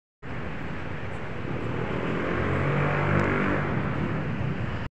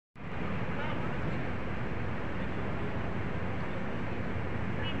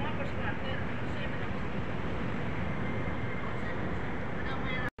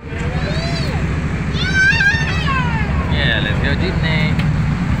jeepney.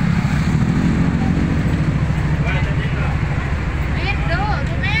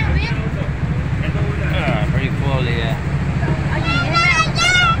 Pretty full here.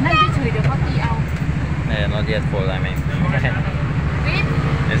 Yeah, not yet full, I mean.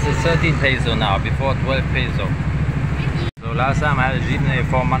 This is 13 peso now, before 12 peso. So last time I had a jeepney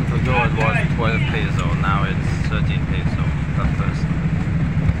 4 months ago, it was 12 peso, now it's 13 peso per person.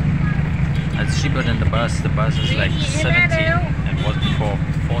 It's cheaper than the bus is like 17, and it was before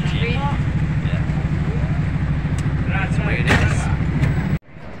 14. Yeah. That's the way it is.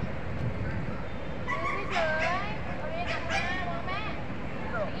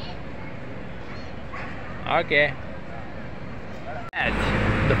 Okay.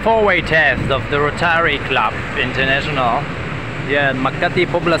 The four-way test of the Rotary Club International here at Makati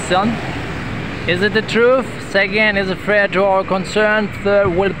Poblacion. Is it the truth? Second, is it fair to all concerned? Third,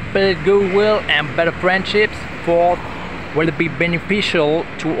 will it build goodwill and better friendships? Fourth, will it be beneficial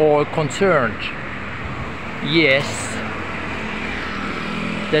to all concerned? Yes.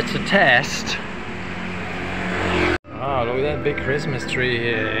 That's a test. Oh, look at that big Christmas tree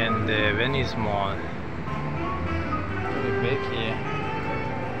here in the Venice Mall. Big here.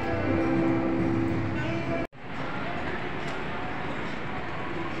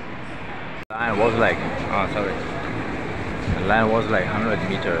 The line was like, the line was like 100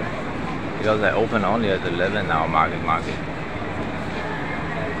 meters because I open only at 11 now, market.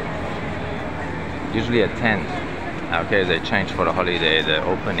 Usually at 10. Okay, they changed for the holiday the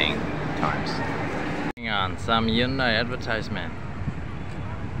opening times. Hang on, some Hyundai advertisement.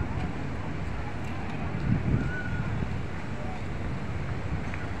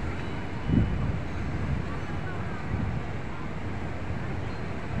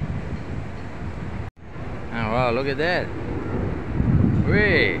 Oh wow, look at that.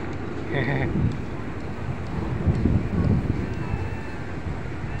 Whee!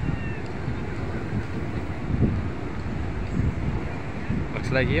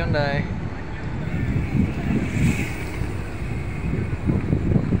 Looks like Hyundai.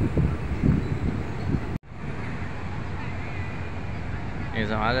 Here's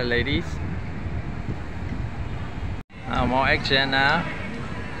some other ladies. Oh, more action now.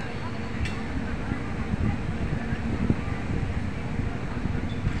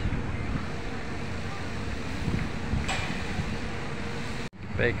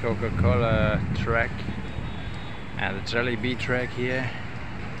 Big Coca-Cola track and the Jelly Bee track here.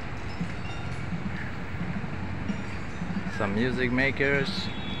 Some music makers.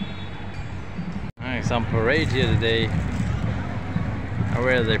 Some parade here today.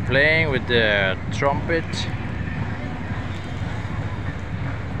 Where are they playing with the trumpet,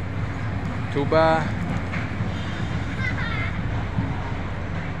 tuba.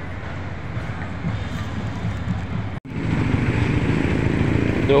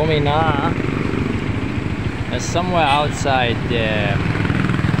 Domina is somewhere outside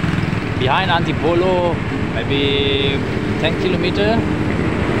behind Antipolo, maybe 10 kilometers.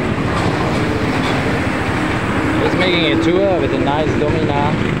 Just making a tour with a nice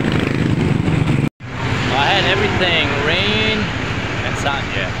Domina. I had everything, rain and sun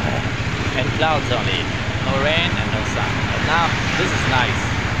here, and clouds only. No rain and no sun. But now this is nice.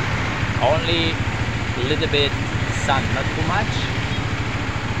 Only a little bit sun, not too much.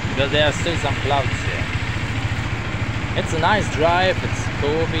 Because there are still some clouds here. It's a nice drive, it's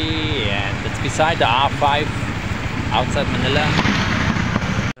curvy, and it's beside the R5 outside Manila.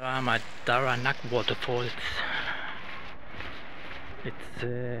 I'm at Daranak waterfalls. It's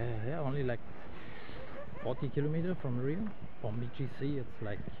yeah, only like 40 kilometers from Rio. From BGC it's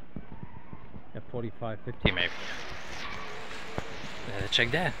like 45-50 maybe.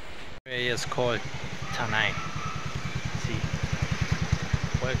 Check that. Area is called Tanay. See?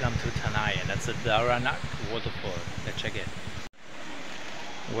 Welcome to Tanay, and that's a Daranak waterfall. Let's check it.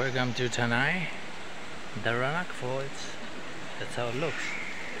 Welcome to Tanay, Daranak Falls. That's how it looks.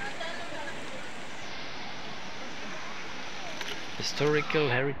 Historical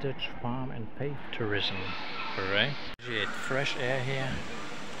heritage farm and faith tourism. Alright. Appreciate fresh air here.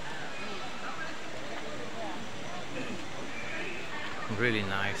 Really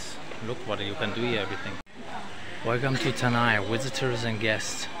nice. Look what you can do here, everything. Welcome to Tanay, visitors and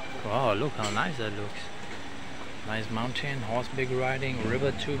guests. Wow, look how nice that looks. Nice mountain, horseback riding,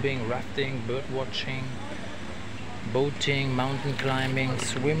 river tubing, rafting, bird watching, boating, mountain climbing,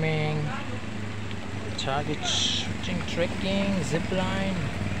 swimming, target shooting, trekking, zip line,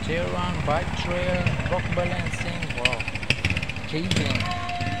 tail run, bike trail, rock balancing, wow, caving,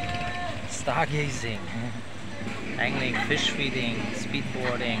 stargazing, angling, fish feeding,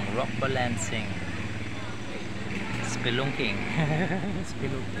 speedboarding, rock balancing, spelunking.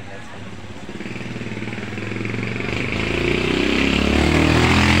 Spelunking, that's it.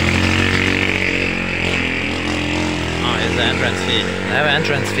 Oh, here's the entrance fee. I have an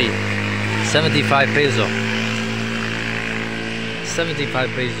entrance fee. 75 peso. 75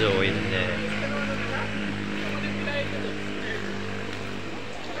 peso in there.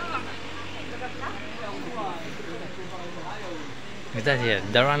 Is that here?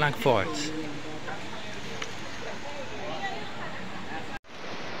 Daranak Fort.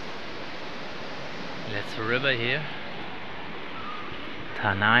 That's a river here.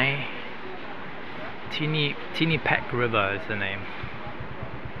 Tanai. Teeny Pack River is the name.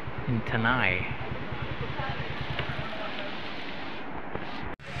 In Tanai.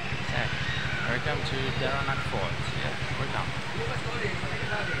 Welcome to Daranak Fort. Yeah, welcome.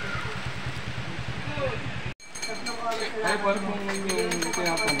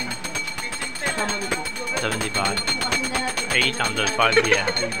 75. 805 here.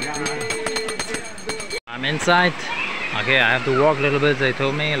 I'm inside. Okay, I have to walk a little bit. They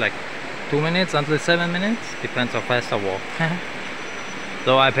told me like 2 minutes until 7 minutes. Depends how fast I walk.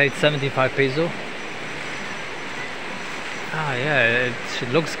 So I paid 75 peso. Ah, yeah, it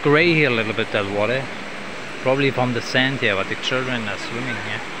looks gray here a little bit, that water. Probably from the sand here, but the children are swimming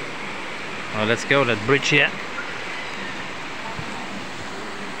here. Well, let's go, that bridge here.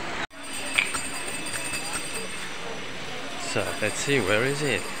 So, let's see, where is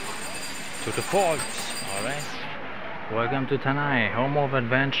it? To the falls, alright. Welcome to Tanai, home of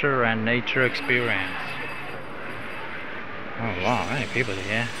adventure and nature experience. Oh wow, many people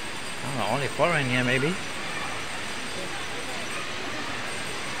here. Oh, only foreign here maybe.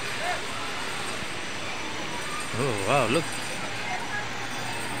 Oh wow, look.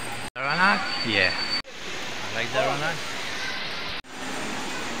 Daranak? Yeah. I like Daranak.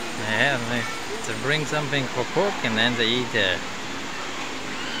 Yeah, they bring something for cook and then they eat it.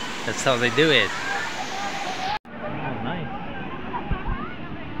 That's how they do it. Oh, nice.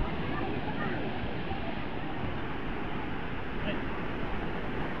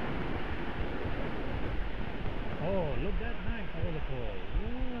 Oh, look that nice waterfall.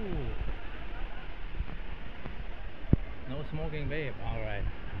 Ooh. No smoking, babe. Alright.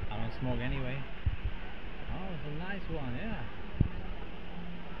 I don't smoke anyway. Oh, it's a nice one, yeah.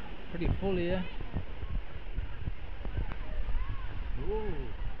 Pretty full here. Ooh.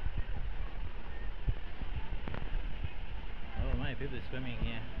 Oh my, people are swimming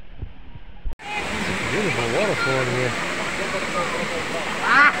here. It's a beautiful waterfall here.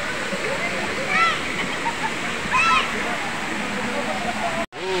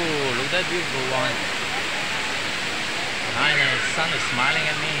 Ooh, look at that beautiful one. Nice, the sun is smiling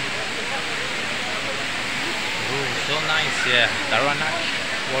at me. Ooh, so nice, yeah. Daranak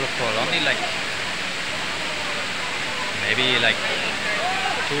waterfall, only like maybe like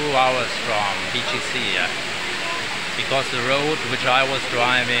 2 hours from BGC, yeah. Because the road which I was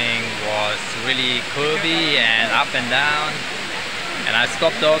driving was really curvy and up and down, and I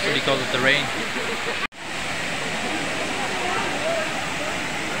stopped also because of the rain.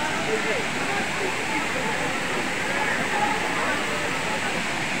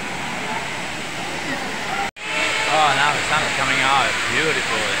 Oh, now the sun is coming out. It's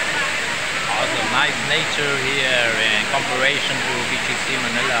beautiful. Also nice nature here in comparison to BGC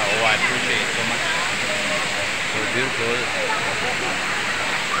Manila. Oh, I appreciate it so much. So beautiful.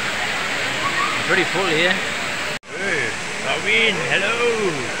 I'm pretty full here. Hey, Marvin, hello!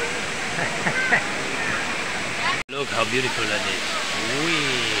 Look how beautiful that is.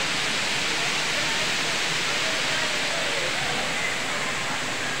 Wee.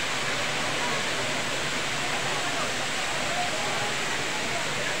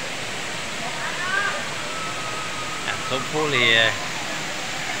 So full here.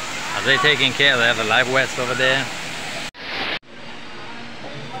 Are they taking care? They have the live wets over there.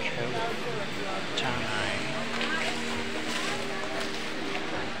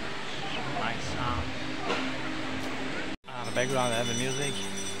 Nice sound. The background, I have the music.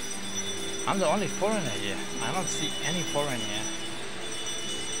 I'm the only foreigner here. I don't see any foreign here.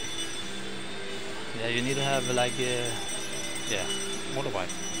 Yeah, you need to have like a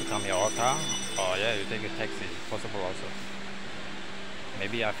motorbike to come here, or car. Oh yeah, you take a taxi, possible also.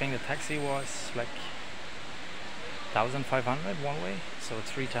 Maybe I think the taxi was like 1,500 one way, so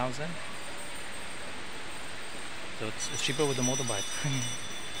it's 3,000. So it's cheaper with the motorbike.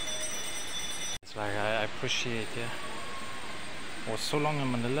 It's like I appreciate, yeah. I was so long in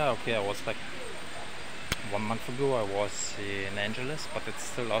Manila. Okay, I was like 1 month ago. I was in Angeles, but it's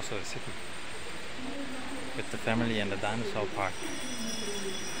still also a city with the family and the dinosaur park.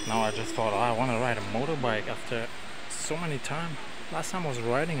 Now I just thought, oh, I want to ride a motorbike after so many times. Last time I was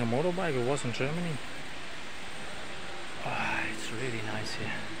riding a motorbike, it was in Germany. Oh, it's really nice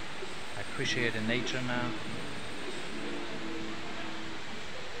here. I appreciate the nature now.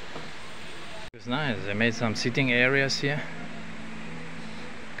 It's nice. They made some sitting areas here.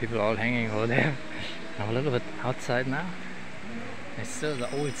 People all hanging over there. I'm a little bit outside now. It's still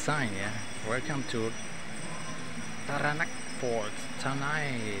the old sign, yeah. Welcome to Daranak Fort,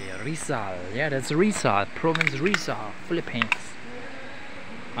 Tanay, Rizal. Yeah, that's Rizal, province Rizal, Philippines.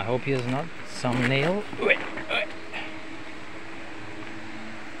 I hope he has not some nail. Wait.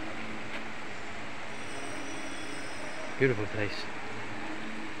 Beautiful place.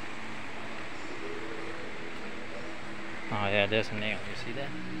 Oh yeah, there's a nail. You see that?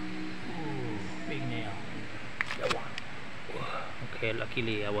 Ooh, big nail. That one. Okay,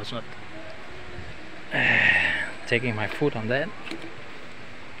 luckily I was not taking my foot on that.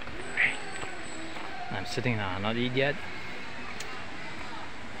 I'm sitting now, not eat yet.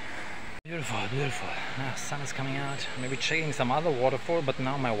 Beautiful, beautiful. Sun is coming out. Maybe checking some other waterfall, but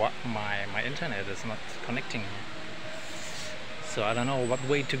now my internet is not connecting here. So I don't know what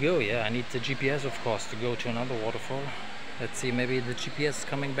way to go. Yeah, I need the GPS, of course, to go to another waterfall. Let's see, maybe the GPS is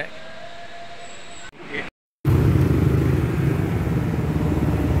coming back.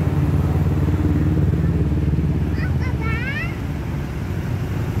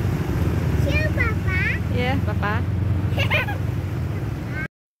 Yeah, Papa.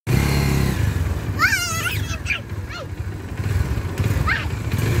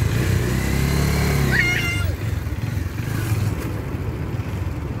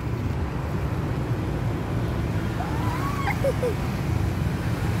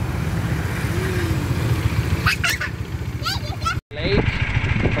 Lake,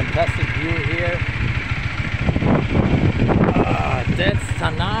 fantastic view here. That's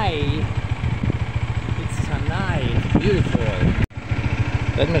Tanay. It's Tanay, it's beautiful.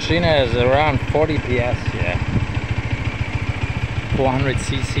 That machine has around 40 PS, yeah. 400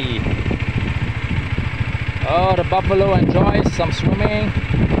 cc. Oh, the buffalo enjoys some swimming.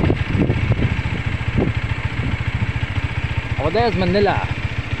 Oh, there's Manila.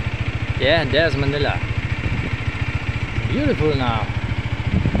 Yeah, there's Manila. Beautiful now.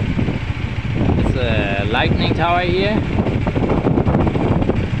 It's a lightning tower here.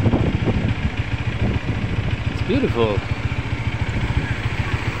 It's beautiful.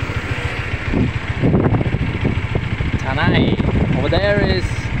 Tanay. Over there is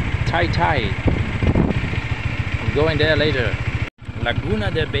Tai Tai. I'm going there later. Laguna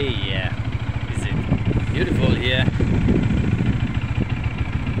de Bay, yeah. Is it beautiful here?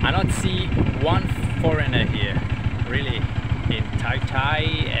 I not see one foreigner here, really, in Tai Tai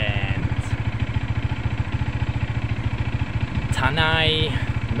and Tanay.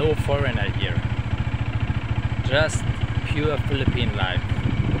 No foreigner here, just pure Philippine life.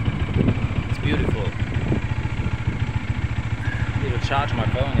 It's beautiful. Need to charge my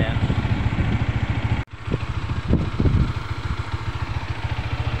phone, yeah.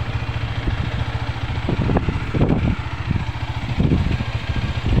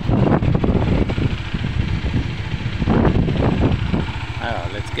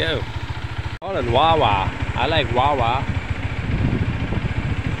 Let's go. Call it Wawa. I like Wawa.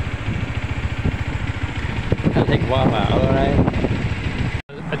 I'll take Wawa, alright.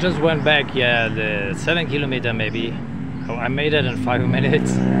 I just went back, yeah, the 7 kilometer maybe. Oh, I made it in 5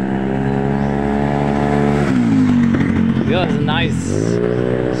 minutes. There's a nice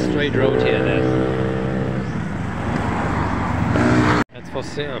straight road here. That's for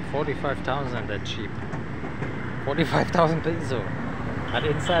sale, 45,000, that cheap. 45,000 peso. But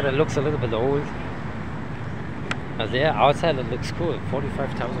inside it looks a little bit old. But there, outside it looks cool.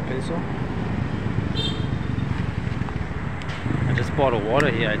 45,000 peso. I just bought a water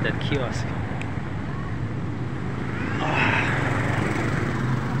here at that kiosk.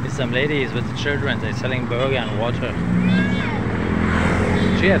 There's some ladies with the children. They're selling burger and water.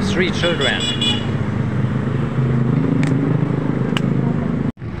 She has 3 children.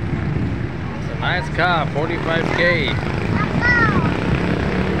 It's a nice car, 45K.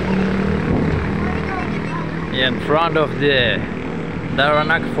 In front of the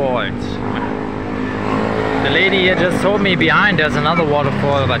Daranak Fort. The lady here just told me behind there's another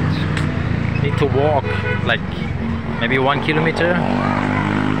waterfall, but need to walk like maybe 1 kilometer.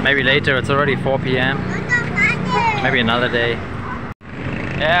 Maybe later, it's already 4 p.m. Maybe another day.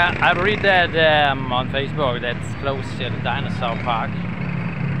 Yeah, I read that on Facebook that's close to the dinosaur park.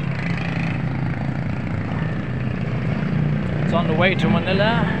 It's on the way to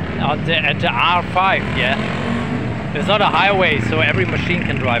Manila at the R5, yeah. It's not a highway, so every machine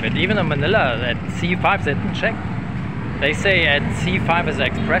can drive it. Even in Manila, at C5, they didn't check. They say at C5 is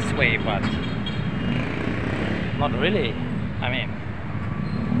expressway, but not really. I mean,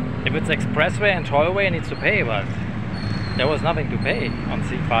 if it's expressway and tollway, I need to pay, but there was nothing to pay on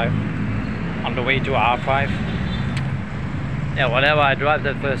C5 on the way to R5. Yeah, whatever, I drive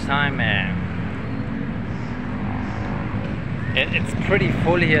that first time, it's pretty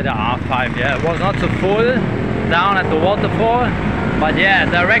full here, the R5. Yeah, it was not so full down at the waterfall, but yeah,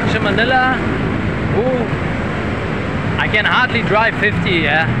 direction Manila, ooh, I can hardly drive 50,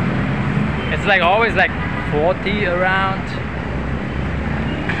 yeah. It's like always like 40 around.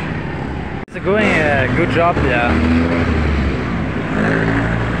 It's doing a good job, yeah.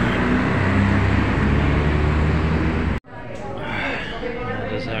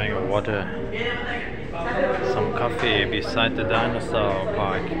 Just having a water, some coffee beside the dinosaur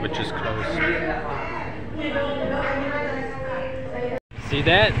park, which is closed. See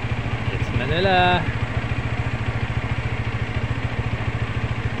that? It's Manila.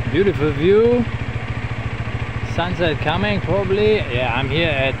 Beautiful view. Sunset coming probably. Yeah, I'm here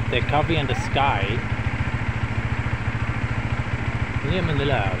at the Coffee in the Sky. Near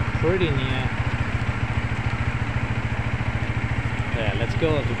Manila, pretty near. Yeah, let's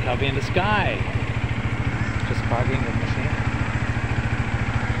go to Coffee in the Sky. Just parking the machine.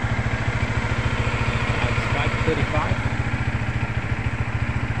 It's 5:35.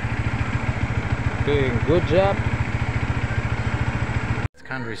 Doing good job. It's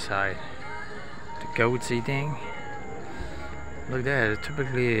countryside. The goats eating. Look there,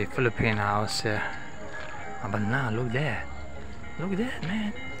 typically Philippine house here. But now look there. Look there,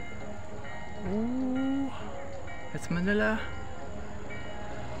 man. Ooh, it's Manila.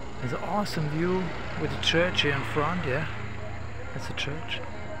 There's an awesome view with the church here in front, yeah. That's a church.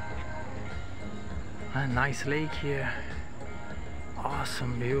 A nice lake here.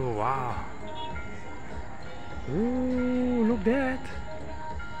 Awesome view, wow. Ooh, look that.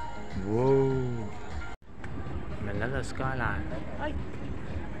 Whoa. Manila skyline. Hi.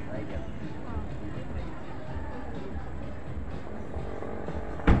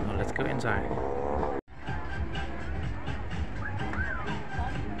 Well, let's go inside.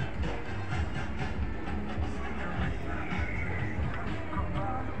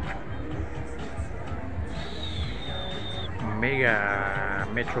 Mega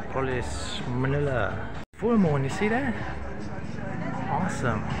metropolis Manila. Full moon, you see that?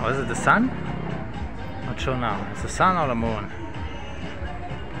 Awesome. Oh, is it the sun? Not sure now. It's the sun or the moon?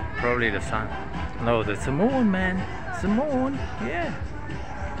 Probably the sun. No, that's the moon, man. It's the moon. Yeah.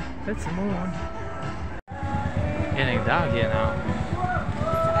 That's the moon. Getting dark here now.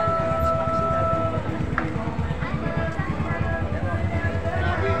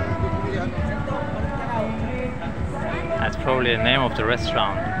 That's probably the name of the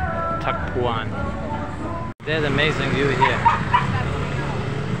restaurant. Takpuan. There's an amazing view here.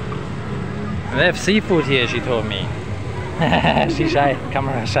 They have seafood here, she told me. She's shy,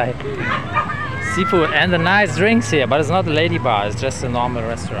 camera shy. Seafood and the nice drinks here, but it's not a lady bar, it's just a normal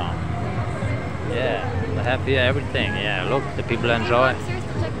restaurant. Yeah, they have here everything. Yeah, look, the people enjoy.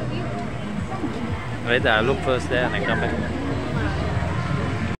 Wait, I look first there and then come back.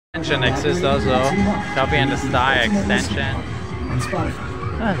 Extension exists also. Coffee and the Sky extension.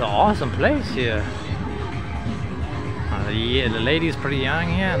 That's an awesome place here. The lady is pretty young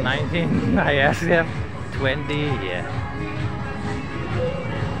here, 19. I asked her, 20. Yeah.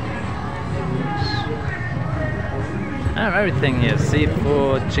 I have everything here: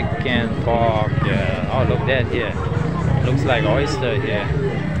 seafood, chicken, pork. Yeah. Oh, look that here. Looks like oyster here.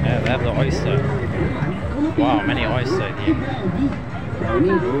 Yeah, they have the oyster. Wow, many oysters here.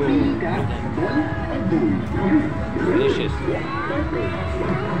 Ooh. Delicious.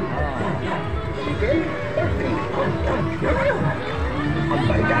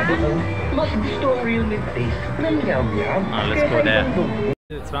 Let's go there.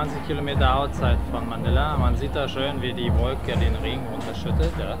 20 Kilometer outside von Manila. Man sieht da schön, wie die Wolke den Regen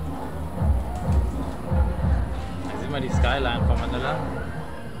runterschüttet. Ja. Da sieht man die Skyline von Manila.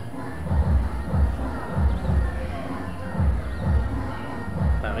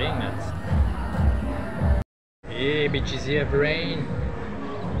 Da regnet es. Hey, bitches here have rain.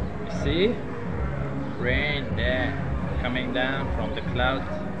 You see? Rain there, coming down from the clouds.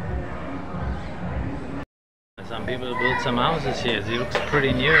 Some people built some houses here. It looks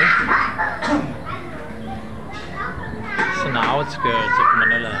pretty new. It's on the outskirts of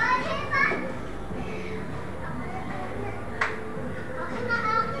Manila.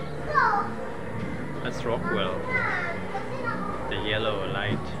 That's Rockwell. The yellow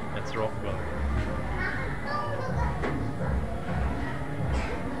light. That's Rockwell.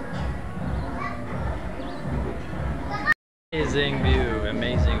 Amazing view,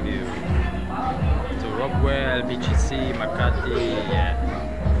 amazing view. So Rockwell, BGC, Makati, yeah.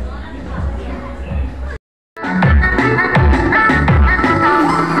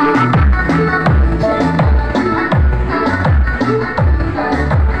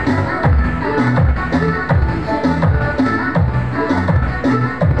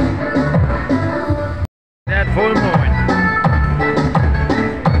 That full moon.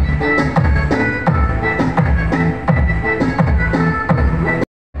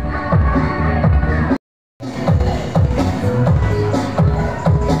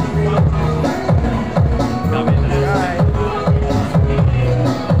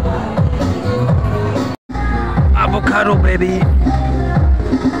 Avocado, baby.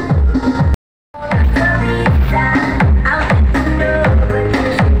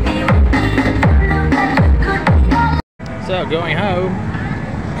 So going home.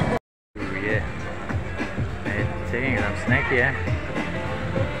 Ooh, yeah. Taking some snack here.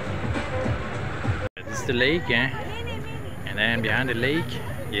 This is the lake, yeah. And then behind the lake,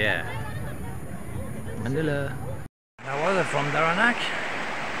 yeah. Manila. How was it from Daranak?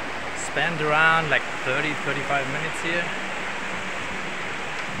 Spent around like 30-35 minutes here.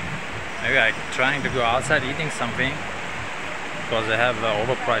 Maybe I'm trying to go outside eating something because they have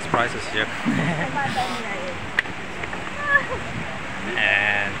overpriced prices here.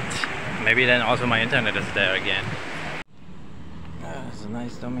 And maybe then also my internet is there again. It's a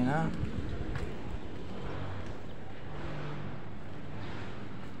nice domino.